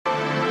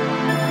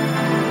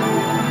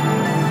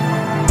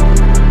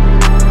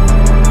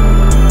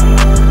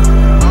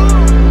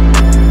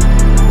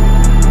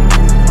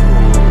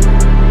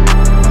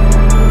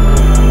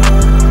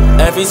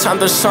Every time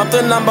there's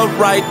something I'ma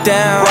write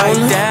down.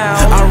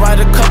 I write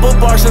a couple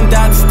bars in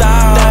that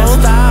style.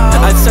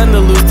 I tend to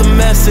lose the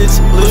message.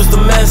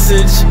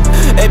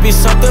 It be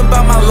something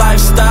about my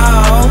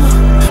lifestyle.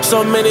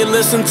 So many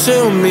listen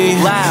to me.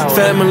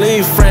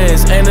 Family,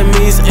 friends,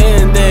 enemies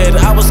ended.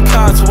 I was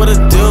caught, what a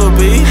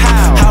doobie.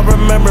 I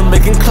remember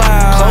making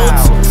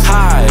clouds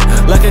high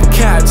like a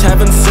cat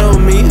having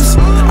zoomies.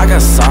 I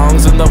got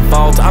songs in the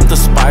vault, I'm the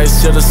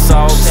spice, you're the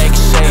salt.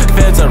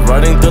 Feds are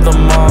running through the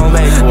mall.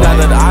 Now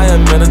that I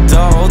am an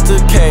adult,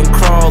 can't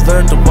crawl,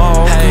 learn to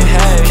walk.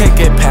 Can't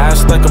get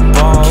past like a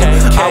ball.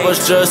 I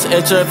was just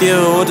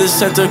interviewed,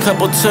 sent a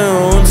couple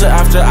tunes.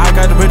 After I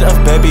got rid of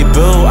Baby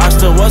Boo, I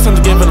still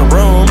wasn't given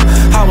room.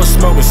 I was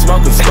smoking,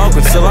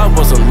 till I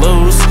wasn't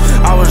loose.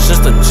 I was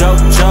just a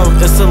joke,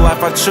 it's the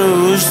life I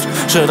choose.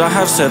 Should I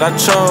have said I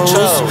chose?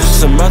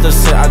 Some others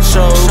said I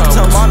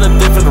choked. I'm on a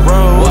different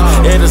road.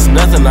 It is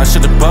nothing I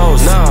should've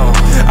boast.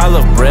 I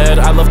love bread,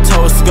 I love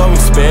toast, going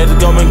spit,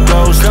 going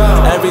ghost.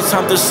 Every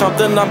time there's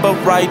something I'ma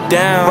write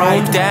down.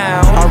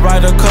 I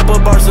write a couple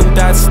bars in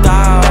that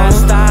style.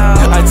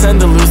 I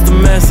tend to lose the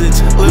message.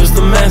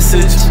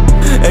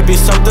 It be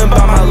something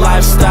about my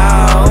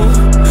lifestyle.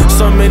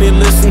 So many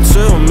listen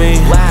to me.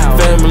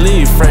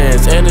 Family,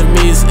 friends,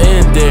 enemies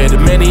ended.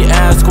 Many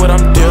ask what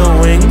I'm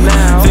doing.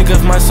 Think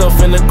of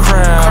myself in the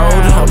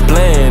crowd.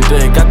 Blend,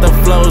 got the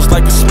flows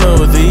like a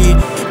smoothie.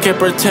 Can't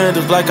pretend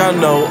like I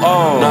know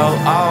all.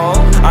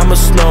 I'm a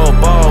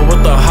snowball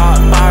with a hot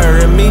fire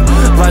in me.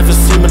 Life is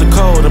seeming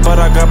cold, but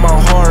I got my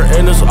heart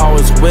and it's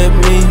always with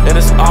me.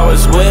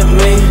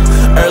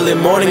 Early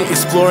morning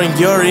exploring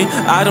Yuri,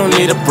 I don't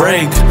need a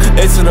break.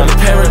 It's another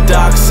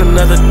paradox,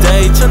 another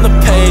day. Turn the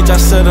page, I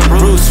set on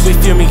roots, we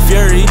fuming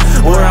fury.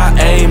 Where I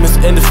aim is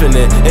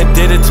infinite, and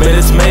did it,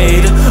 it's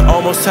made.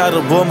 Almost had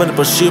a woman,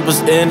 but she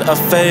was in a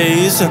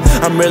phase.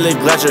 I'm really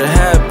glad you're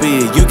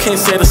happy, you can't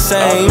say the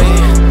same.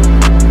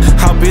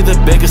 I'll be the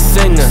biggest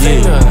singer.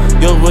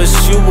 You'll wish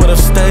you would've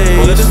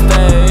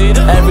stayed.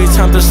 Every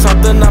time there's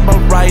something I'ma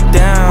write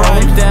down.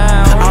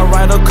 I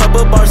write a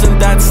couple bars in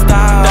that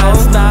style.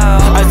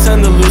 I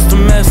tend to lose the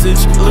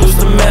message.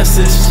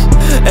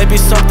 It be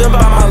something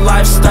about my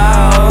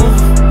lifestyle.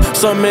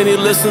 So many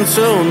listen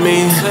to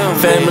me.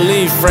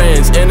 Family,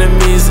 friends,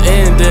 enemies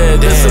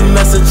ended. It's a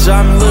message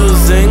I'm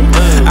losing.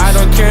 I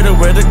don't care to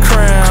wear the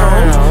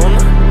crown.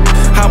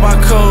 How I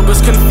cope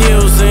is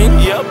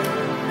confusing.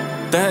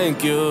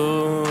 Thank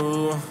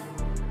you.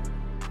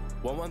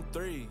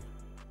 113.